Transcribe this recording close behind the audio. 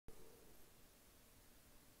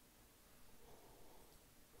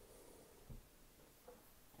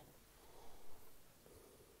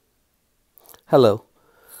Hello.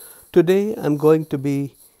 Today I'm going to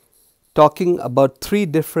be talking about 3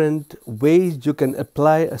 different ways you can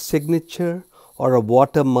apply a signature or a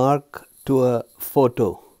watermark to a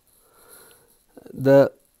photo.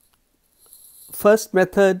 The first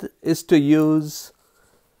method is to use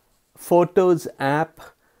Photos app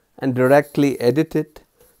and directly edit it.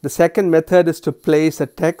 The second method is to place a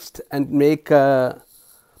text and make a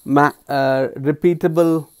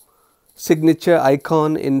repeatable signature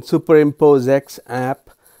icon in Superimpose X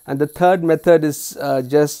app. And the third method is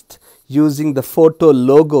just using the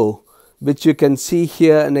PhotoLogo, which you can see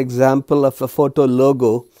here an example of a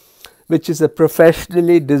PhotoLogo, which is a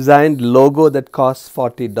professionally designed logo that costs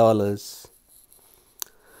 $40.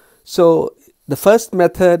 So the first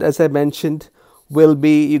method, as I mentioned, will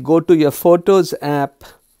be you go to your Photos app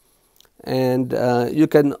and you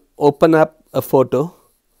can open up a photo.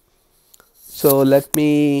 So let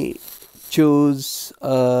me choose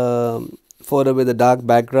a photo with a dark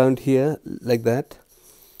background here, like that,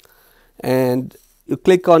 and you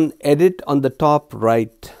click on edit on the top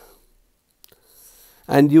right,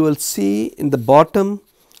 and you will see in the bottom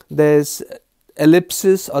there's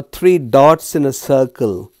ellipses or 3 dots in a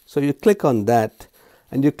circle. So you click on that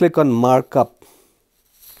and you click on markup.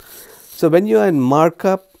 So when you are in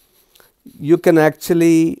markup, you can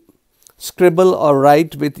actually scribble or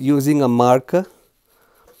write with using a marker,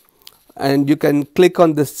 and you can click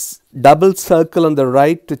on this double circle on the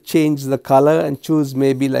right to change the color and choose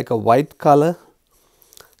maybe like a white color.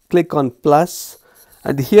 Click on plus,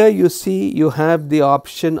 and here you see you have the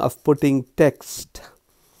option of putting text.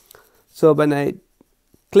 So when I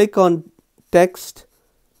click on text,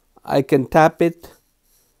 I can tap it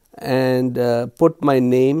and put my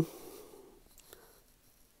name.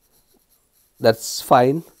 That's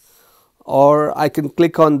fine. Or I can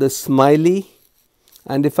click on the smiley,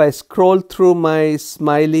 and if I scroll through my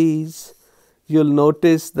smileys, you'll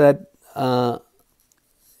notice that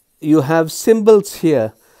you have symbols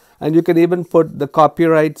here, and you can even put the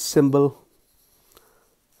copyright symbol,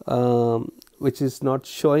 which is not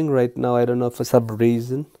showing right now. I don't know, for some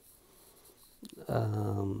reason.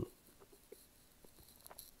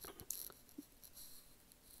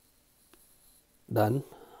 Done.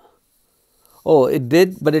 Oh, it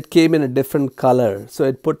did, but it came in a different color. So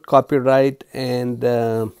it put copyright and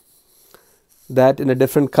that in a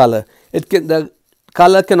different color. The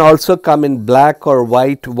color can also come in black or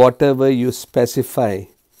white, whatever you specify.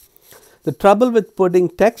 The trouble with putting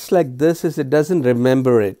text like this is it doesn't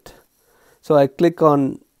remember it. So I click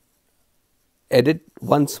on edit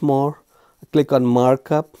once more, I click on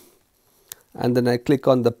markup, and then I click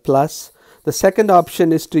on the plus. The second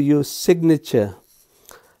option is to use signature.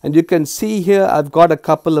 And you can see here I've got a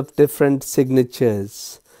couple of different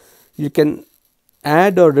signatures. You can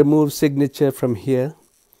add or remove signature from here.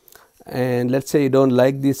 And let's say you don't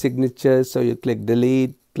like these signatures, so you click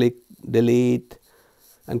delete,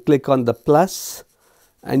 and click on the plus,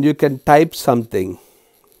 and you can type something.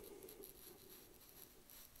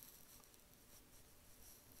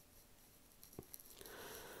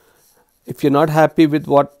 If you're not happy with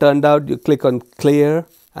what turned out, you click on clear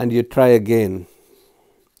and you try again.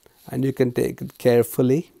 And you can take it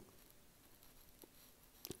carefully.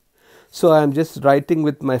 So I am just writing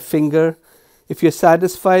with my finger. If you're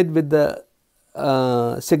satisfied with the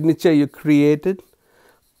signature you created,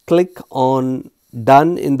 click on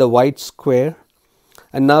done in the white square,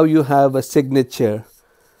 and now you have a signature.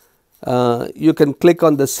 You can click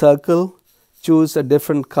on the circle, choose a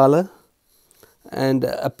different color, and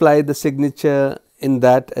apply the signature in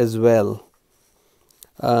that as well.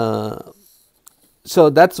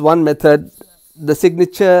 So that's one method. The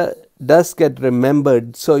signature does get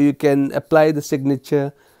remembered, so you can apply the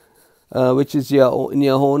signature which is in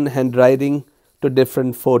your own handwriting to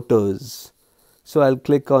different photos. So I'll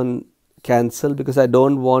click on cancel because I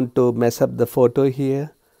don't want to mess up the photo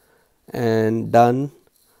here, and done.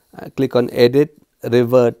 I click on edit,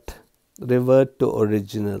 revert to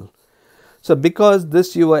original. So because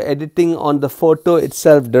this you are editing on the photo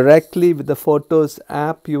itself directly with the Photos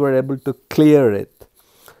app, you are able to clear it.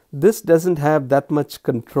 This doesn't have that much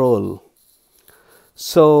control.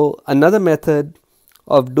 So another method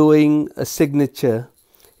of doing a signature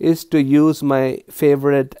is to use my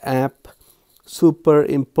favorite app,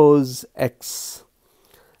 Superimpose X.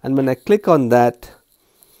 And when I click on that,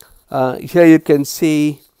 here you can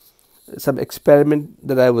see some experiment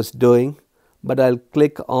that I was doing, but I'll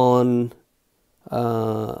click on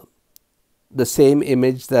the same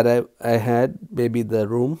image that I had, maybe the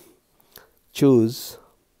room, choose,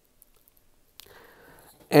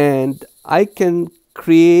 and I can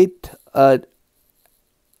create a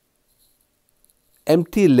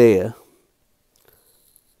empty layer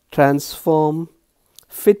transform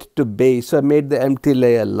fit to base. So I made the empty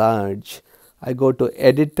layer large. I go to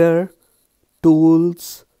editor,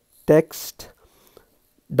 tools, text,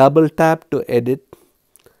 double tap to edit,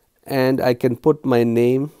 and I can put my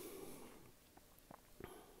name.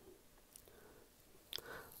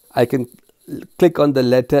 I can click on the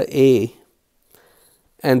letter A,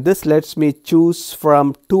 and this lets me choose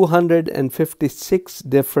from 256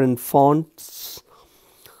 different fonts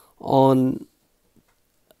on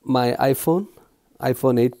my iPhone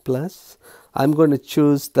 8 Plus. I'm going to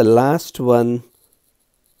choose the last one,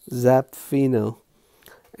 Zapfino,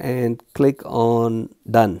 and click on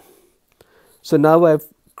done. So now I've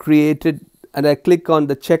created, and I click on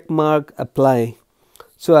the check mark apply.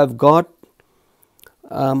 So I've got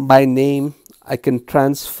my name. I can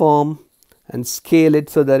transform and scale it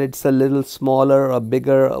so that it's a little smaller or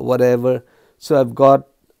bigger or whatever. So I've got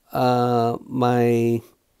my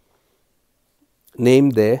name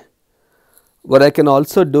there. What I can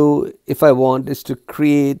also do if I want is to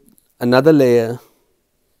create another layer,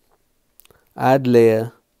 add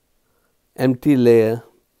layer, empty layer,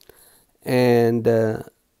 and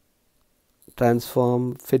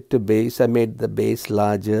transform fit to base. I made the base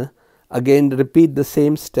larger. Again, repeat the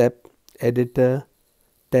same step, editor,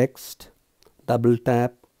 text, double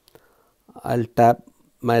tap. I'll tap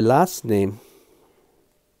my last name.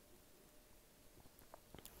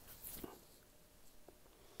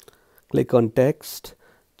 Click on text,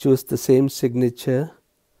 choose the same signature,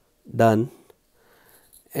 done.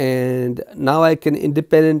 And now I can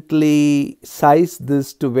independently size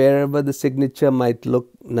this to wherever the signature might look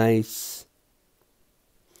nice.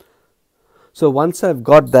 So once I've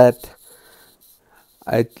got that,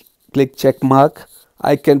 I click check mark.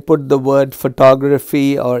 I can put the word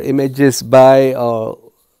photography or images by,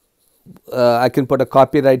 or I can put a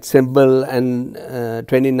copyright symbol and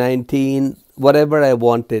 2019, whatever I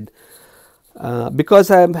wanted.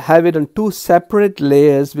 Because I have it on two separate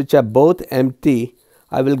layers which are both empty,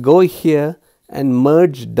 I will go here and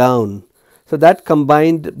merge down. So that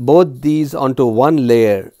combined both these onto one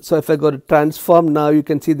layer. So if I go to transform now, you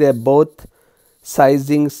can see they are both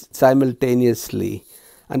sizing simultaneously.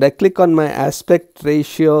 And I click on my aspect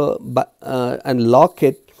ratio and lock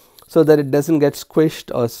it so that it doesn't get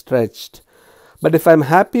squished or stretched. But if I'm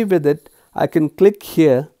happy with it, I can click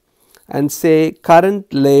here and say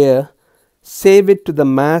current layer, save it to the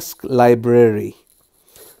mask library.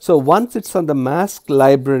 So once it's on the mask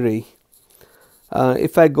library,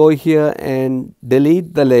 if I go here and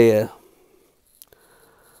delete the layer,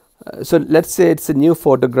 so let's say it's a new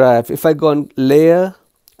photograph. If I go on layer,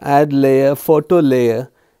 add layer, photo layer,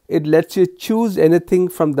 it lets you choose anything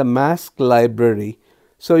from the mask library.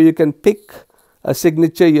 So you can pick a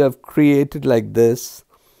signature you have created like this,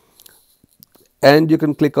 and you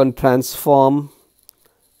can click on transform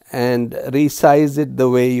and resize it the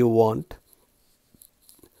way you want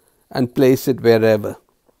and place it wherever.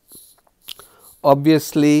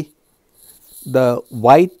 Obviously, the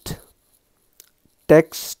white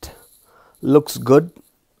text looks good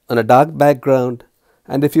on a dark background,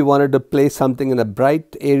 and if you wanted to place something in a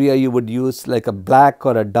bright area, you would use like a black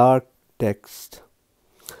or a dark text.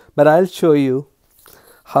 But I'll show you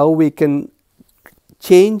how we can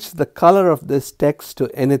change the color of this text to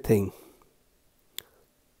anything.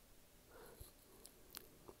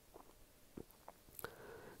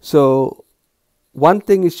 So one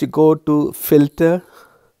thing is you go to filter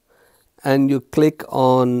and you click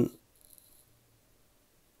on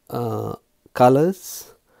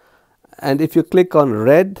colors, and if you click on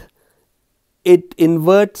red, it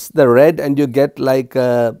inverts the red and you get like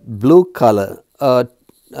a blue color,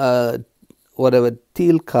 whatever,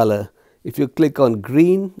 teal color. If you click on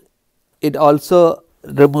green, it also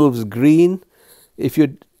removes green. If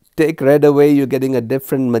you take red away, you're getting a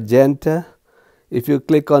different magenta. If you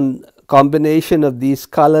click on combination of these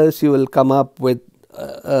colors, you will come up with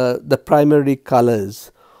the primary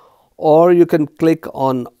colors. Or you can click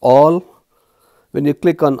on all. When you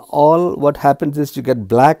click on all, what happens is you get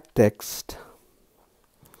black text,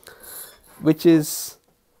 which is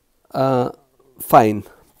fine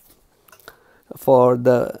for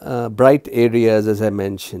the bright areas, as I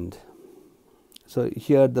mentioned. So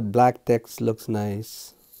here the black text looks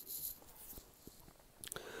nice.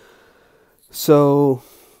 So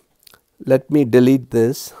let me delete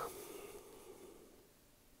this.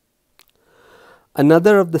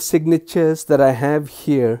 Another of the signatures that I have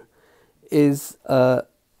here is a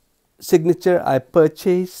signature I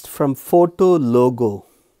purchased from PhotoLogo.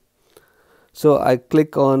 So I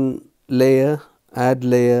click on layer, add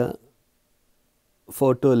layer,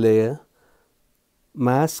 photo layer,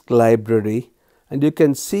 mask library, And you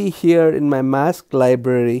can see here in my mask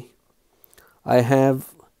library, I have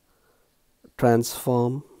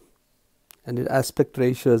transform, and the aspect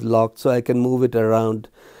ratio is locked, so I can move it around.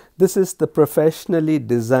 This is the professionally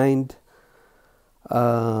designed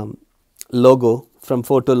logo from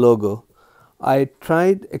PhotoLogo. I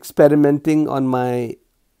tried experimenting on my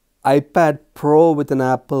iPad Pro with an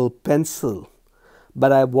Apple Pencil,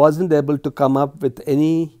 but I wasn't able to come up with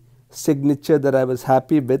any signature that I was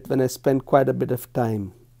happy with when I spent quite a bit of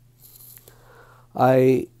time.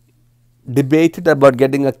 I debated about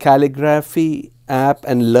getting a calligraphy app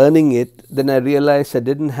and learning it. Then I realized I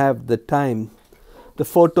didn't have the time. The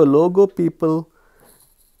PhotoLogo people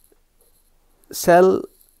sell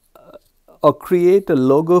or create a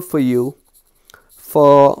logo for you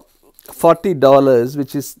for $40,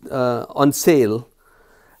 which is on sale.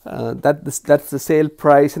 That's the sale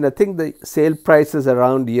price, and I think the sale price is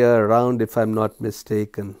around year round, if I'm not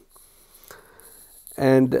mistaken.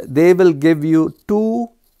 And they will give you 2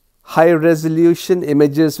 high resolution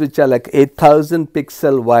images which are like 8,000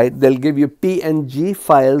 pixel wide. They'll give you PNG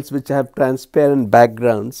files which have transparent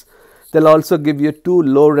backgrounds. They'll also give you 2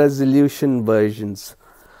 low resolution versions.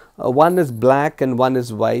 One is black and one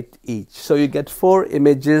is white each. So you get 4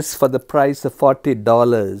 images for the price of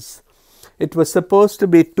 $40. It was supposed to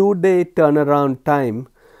be 2-day turnaround time,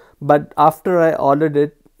 but after I ordered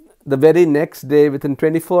it, the very next day, within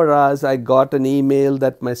 24 hours, I got an email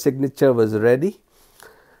that my signature was ready,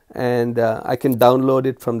 and I can download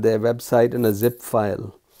it from their website in a zip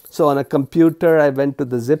file. So on a computer, I went to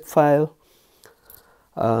the zip file.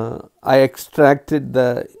 I extracted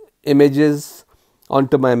the images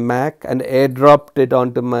onto my Mac and airdropped it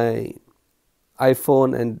onto my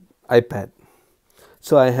iPhone and iPad.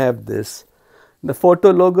 So I have this. The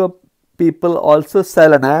PhotoLogo people also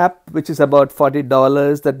sell an app which is about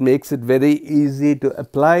 $40 that makes it very easy to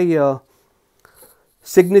apply your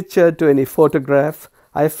signature to any photograph.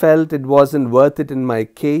 I felt it wasn't worth it in my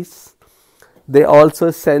case. They also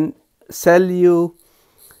sell you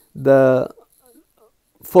the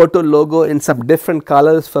PhotoLogo in some different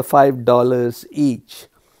colors for $5 each.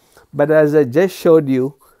 But as I just showed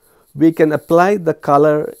you, we can apply the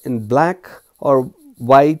color in black or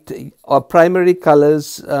white or primary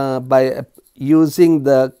colors by using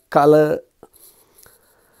the color.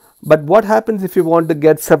 But what happens if you want to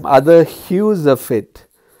get some other hues of it?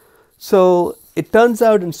 So it turns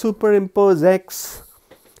out in Superimpose X,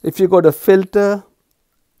 if you go to filter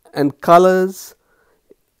and colors,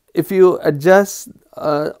 if you adjust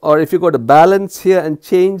or if you go to balance here and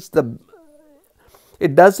change the,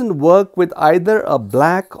 it doesn't work with either a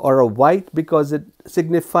black or a white because it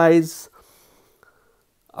signifies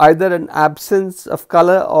either an absence of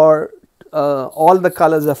color or all the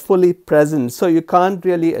colors are fully present, so you can't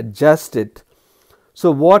really adjust it.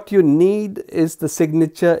 So what you need is the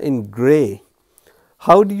signature in gray.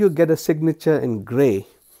 How do you get a signature in gray?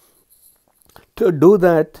 To do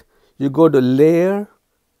that, you go to layer,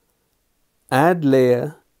 add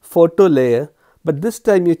layer, photo layer, but this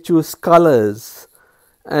time you choose colors,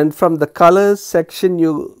 and from the colors section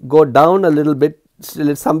you go down a little bit,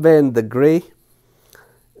 somewhere in the gray.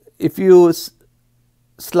 If you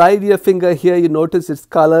slide your finger here, you notice it's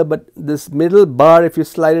color, but this middle bar, if you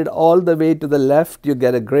slide it all the way to the left, you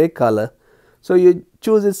get a gray color. So you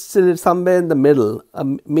choose it somewhere in the middle, a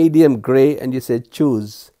medium gray, and you say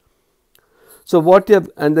choose. So what you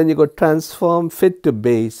have, and then you go transform, fit to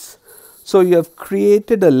base. So you have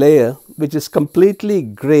created a layer which is completely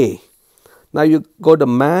gray. Now you go to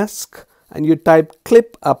mask and you type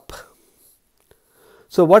clip up.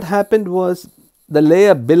 So what happened was the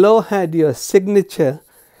layer below had your signature,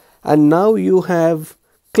 and now you have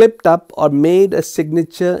clipped up or made a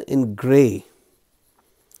signature in gray.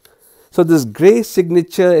 So this gray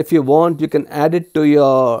signature, if you want, you can add it to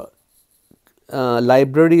your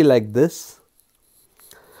library like this.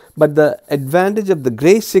 But the advantage of the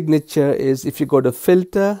gray signature is if you go to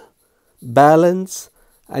filter, balance,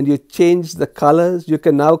 and you change the colors, you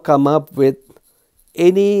can now come up with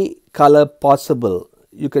any color possible.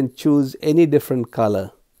 You can choose any different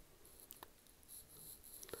color,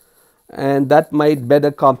 and that might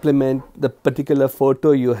better complement the particular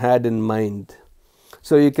photo you had in mind.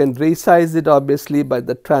 So you can resize it obviously by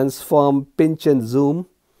the transform, pinch and zoom,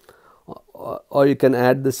 or you can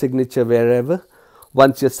add the signature wherever.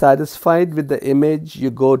 Once you're satisfied with the image,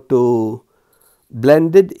 you go to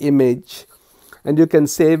blended image, and you can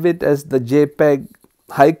save it as the JPEG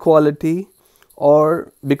high quality,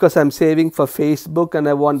 or because I'm saving for Facebook and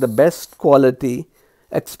I want the best quality,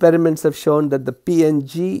 experiments have shown that the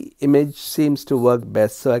PNG image seems to work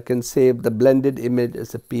best. So I can save the blended image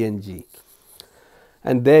as a PNG.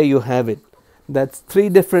 And there you have it. That's 3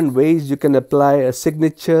 different ways you can apply a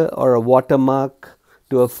signature or a watermark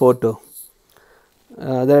to a photo.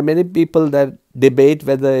 There are many people that debate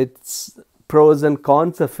whether it's pros and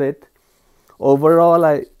cons of it. Overall,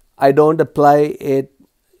 I don't apply it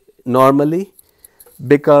normally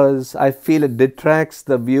because I feel it detracts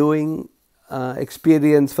the viewing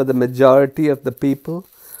experience for the majority of the people.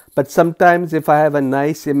 But sometimes if I have a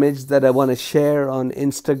nice image that I want to share on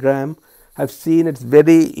Instagram, I've seen it's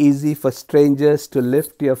very easy for strangers to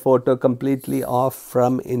lift your photo completely off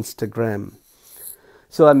from Instagram.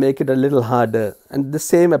 So I make it a little harder. And the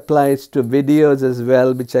same applies to videos as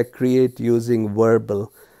well, which I create using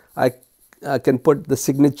Verbal. I can put the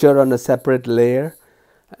signature on a separate layer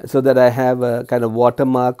so that I have a kind of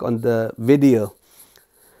watermark on the video.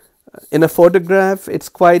 In a photograph, it's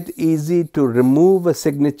quite easy to remove a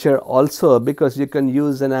signature also because you can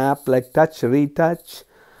use an app like Touch Retouch.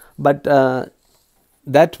 But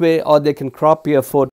that way, or they can crop your photo